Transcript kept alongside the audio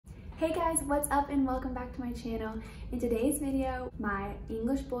Hey guys, what's up and welcome back to my channel. In today's video, my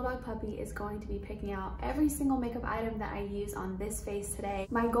English Bulldog puppy is going to be picking out every single makeup item that I use on this face today.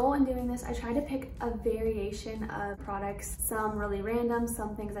 My goal in doing this, I try to pick a variation of products, some really random,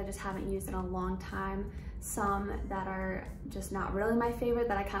 some things I just haven't used in a long time, some that are just not really my favorite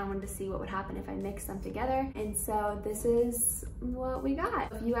that I kind of wanted to see what would happen if I mix them together. And so this is what we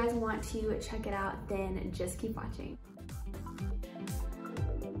got. If you guys want to check it out, then just keep watching.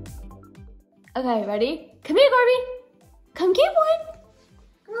 Okay, ready? Come here, Garby. Come get one.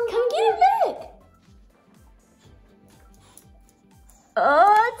 Come get it.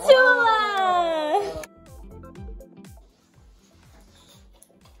 Oh, Tula.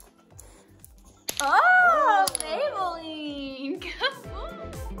 Oh, Maybelline. Come on.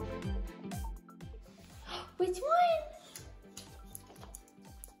 Which one?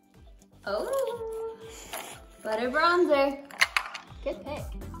 Oh, butter bronzer. Good pick.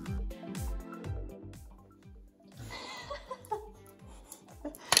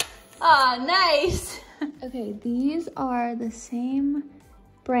 Ah, nice. Okay, these are the same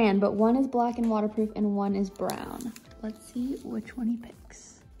brand, but one is black and waterproof and one is brown. Let's see which one he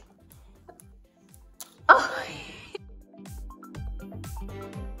picks. Oh.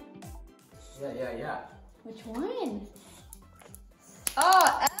 Yeah. Which one?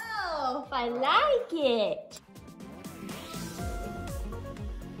 Oh, Elf, I like it.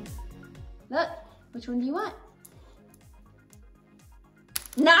 Look, which one do you want?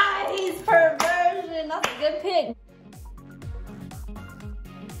 Nice perversion, that's a good pick.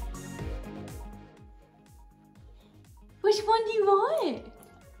 Which one do you want?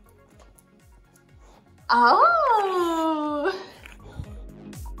 Oh.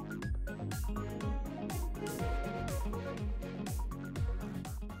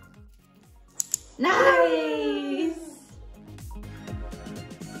 Nice.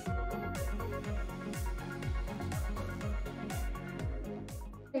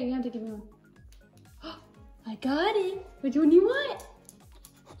 You have to give me one. Oh, I got it. Which one do you want?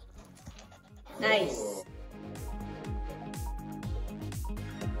 Nice.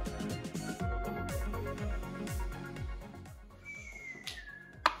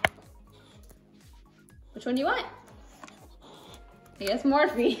 Which one do you want? I guess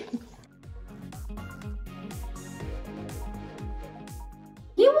Morphe.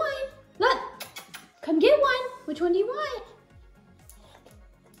 Get one. Look. Come get one. Which one do you want?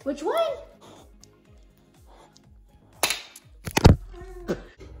 Which one?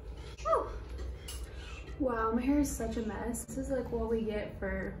 Oh. Wow, my hair is such a mess. This is like what we get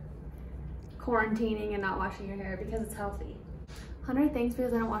for quarantining and not washing your hair because it's healthy. 100 things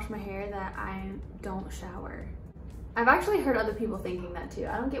because I don't wash my hair that I don't shower. I've actually heard other people thinking that too.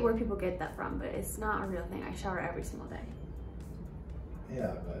 I don't get where people get that from, but it's not a real thing. I shower every single day.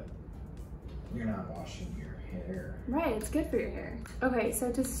 Yeah, but you're not washing your hair. Right, it's good for your hair. Okay,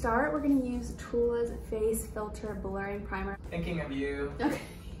 so to start, we're gonna use Tula's Face Filter Blurring Primer. Thinking of you. Okay.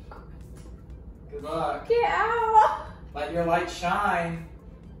 Good luck. Get out! Let your light shine.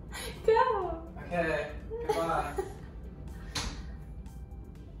 Go! Okay, goodbye.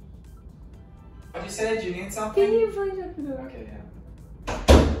 What you said? You need something? Can you please open the door? Okay, yeah.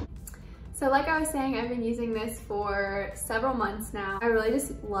 So like I was saying, I've been using this for several months now. I really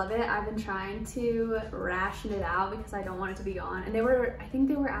just love it. I've been trying to ration it out because I don't want it to be gone. And I think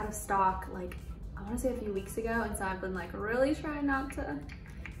they were out of stock like, I wanna say a few weeks ago. And so I've been like really trying not to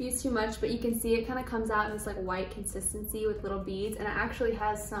use too much, but you can see it kind of comes out in this like white consistency with little beads. And it actually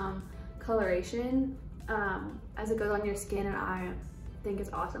has some coloration as it goes on your skin, and I think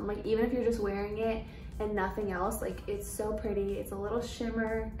it's awesome. Like even if you're just wearing it and nothing else, like it's so pretty. It's a little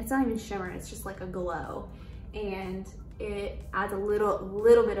shimmer. It's not even shimmer, it's just like a glow, and it adds a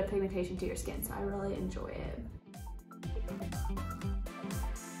little bit of pigmentation to your skin, so I really enjoy it.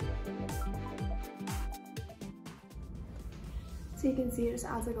 So you can see it just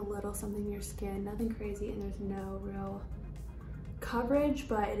adds like a little something to your skin, nothing crazy, and there's no real coverage,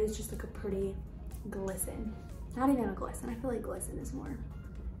 but it is just like a pretty glisten. Not even a glisten. I feel like glisten is more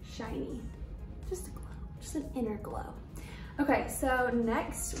shiny. Just a glow, just an inner glow. Okay, so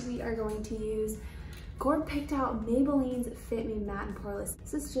next we are going to use, Gord picked out Maybelline's Fit Me Matte and Poreless.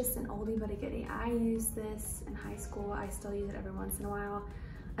 This is just an oldie but a goodie. I used this in high school. I still use it every once in a while.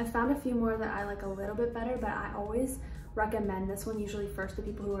 I found a few more that I like a little bit better, but I always recommend this one usually first to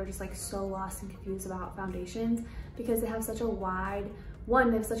people who are just like so lost and confused about foundations, because they have such a wide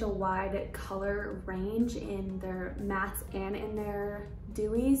they have such a wide color range in their mattes and in their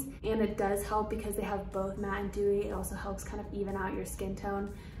dewies, and it does help because they have both matte and dewy. It also helps kind of even out your skin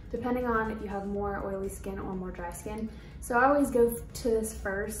tone depending on if you have more oily skin or more dry skin. So I always go to this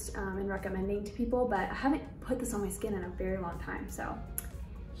first in recommending to people, but I haven't put this on my skin in a very long time. So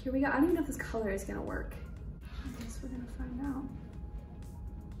here we go. I don't even know if this color is gonna work. I guess we're gonna find out.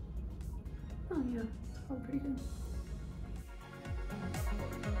 Oh yeah, it's probably pretty good.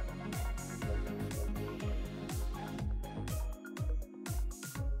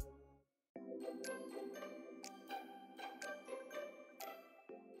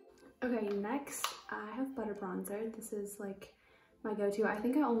 Okay, next I have butter bronzer. This is like my go-to. I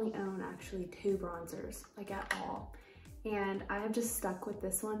think I only own actually 2 bronzers, like at all. And I have just stuck with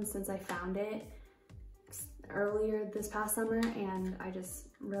this one since I found it earlier this past summer, and I just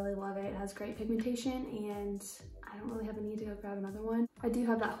really love it. It has great pigmentation and I don't really have a need to go grab another one. I do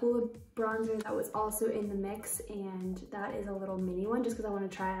have that Hula bronzer that was also in the mix, and that is a little mini one just because I want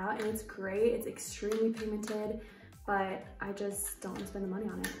to try it out, and it's great. It's extremely pigmented, but I just don't want to spend the money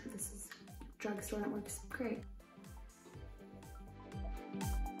on it. This is a drugstore and it works great.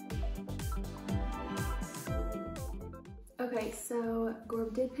 Okay, so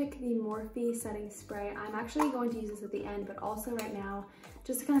Gorb did pick the Morphe setting spray. I'm actually going to use this at the end, but also right now,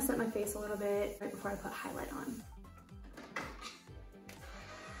 just to kind of set my face a little bit right before I put highlight on.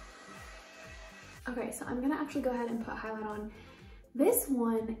 Okay, so I'm gonna actually go ahead and put highlight on. This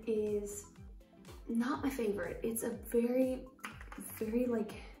one is not my favorite. It's a very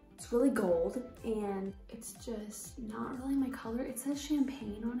like, it's really gold and it's just not really my color. It says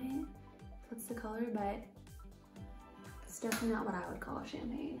champagne on it. That's the color, but it's definitely not what I would call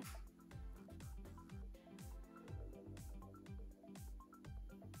champagne.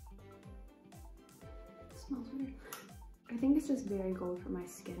 It smells weird. I think it's just very gold for my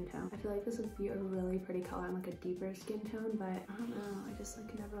skin tone. I feel like this would be a really pretty color on like a deeper skin tone, but I don't know, I just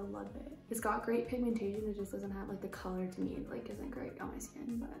like never loved it. It's got great pigmentation, it just doesn't have like the color to me, like isn't great on my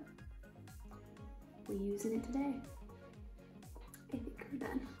skin, but we're using it today. I think we're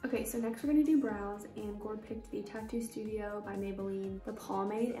done. Okay, so next we're gonna do brows, and Gorb picked the Tattoo Studio by Maybelline, the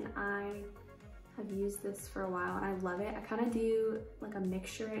pomade, and I have used this for a while and I love it. I kind of do like a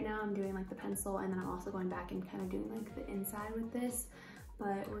mixture right now. I'm doing like the pencil and then I'm also going back and kind of doing like the inside with this,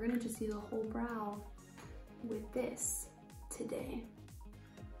 but we're gonna just do the whole brow with this today.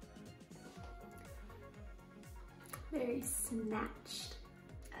 Very snatched,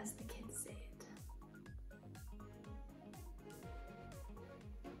 as the kids say it.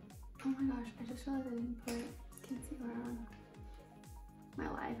 Oh my gosh, I just realized I didn't put concealer on. My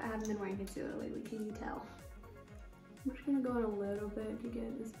life, I haven't been wearing concealer lately, can you tell? I'm just gonna go in a little bit to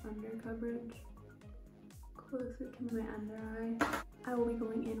get this under coverage closer to my under eye. I will be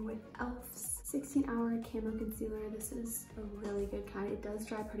going in with e.l.f.'s 16-hour Camo Concealer. This is a really good kind. It does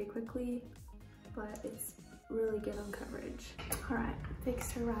dry pretty quickly, but it's really good on coverage. All right,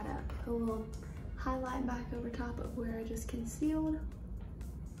 fixed her right up. Put a little highlight back over top of where I just concealed,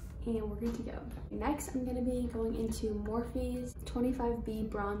 and we're good to go. Next, I'm gonna be going into Morphe's 25B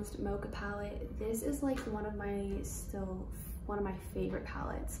Bronzed Mocha Palette. This is like one of my favorite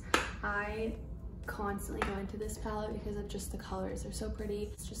palettes. I constantly go into this palette because of just the colors. They're so pretty.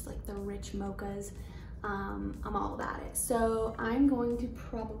 It's just like the rich mochas. I'm all about it. So I'm going to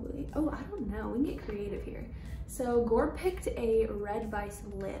probably, oh, I don't know, we can get creative here. So Gorb picked a Red Vice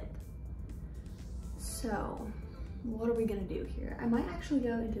lip. So what are we gonna do here? I might actually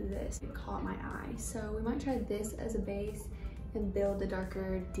go into this. It caught my eye. So we might try this as a base and build the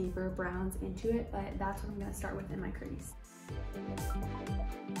darker, deeper browns into it, but that's what I'm gonna start with in my crease.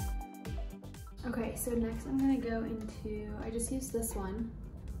 Okay, so next I'm gonna go into, I just used this one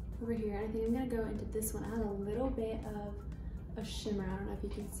over here, and I think I'm gonna go into this one. I have a little bit of a shimmer, I don't know if you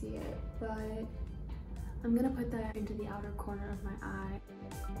can see it, but I'm gonna put that into the outer corner of my eye.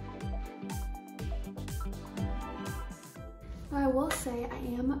 I will say I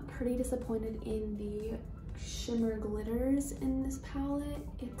am pretty disappointed in the shimmer glitters in this palette.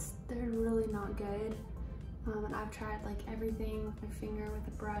 They're really not good. And I've tried like everything with my finger, with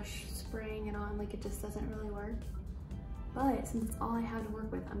a brush, spraying it on, like it just doesn't really work. But since it's all I have to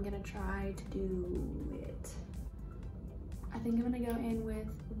work with, I'm gonna try to do it. I think I'm gonna go in with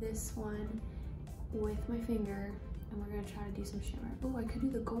this one with my finger, and we're gonna try to do some shimmer. Oh, I could do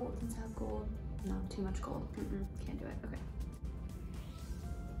the gold since I have gold. No, too much gold. Can't do it. Okay.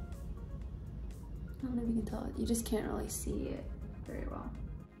 I don't know if you can tell it. You just can't really see it very well.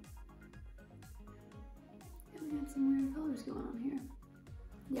 We have some weird colors going on here.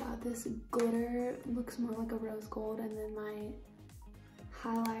 Yeah, this glitter looks more like a rose gold, and then my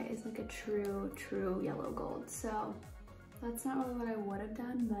highlight is like a true yellow gold. So that's not really what I would have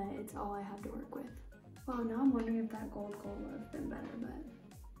done, but it's all I have to work with. Wow, now I'm wondering if that gold would have been better, but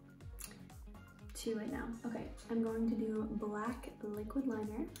two right now. Okay, I'm going to do black liquid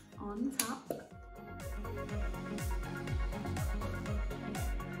liner on the top.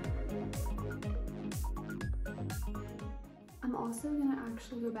 I'm also gonna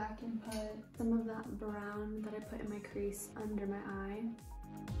actually go back and put some of that brown that I put in my crease under my eye.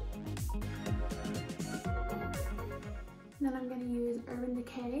 Then I'm gonna use Urban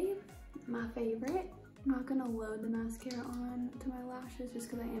Decay, my favorite. I'm not gonna load the mascara on to my lashes just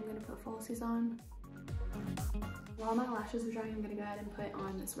because I am gonna put falsies on. While my lashes are drying, I'm gonna go ahead and put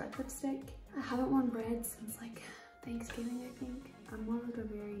on this red lipstick. I haven't worn red since like Thanksgiving, I think. I'm more like a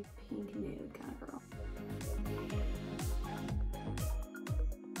very pink nude kind of girl.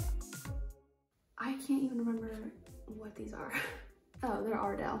 I can't even remember what these are. Oh, they're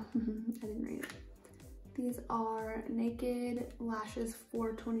Ardell. I didn't read it. These are Naked Lashes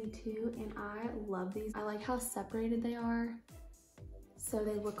 422, and I love these. I like how separated they are, so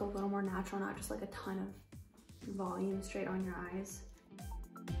they look a little more natural, not just like a ton of volume straight on your eyes.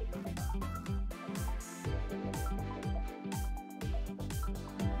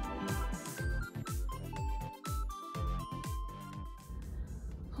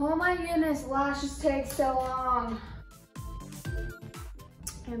 Oh my goodness, lashes take so long.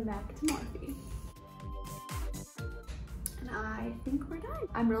 And back to Morphe. And I think we're done.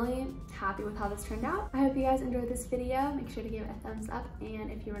 I'm really happy with how this turned out. I hope you guys enjoyed this video. Make sure to give it a thumbs up.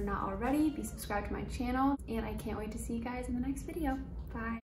 And if you are not already, be subscribed to my channel. And I can't wait to see you guys in the next video. Bye.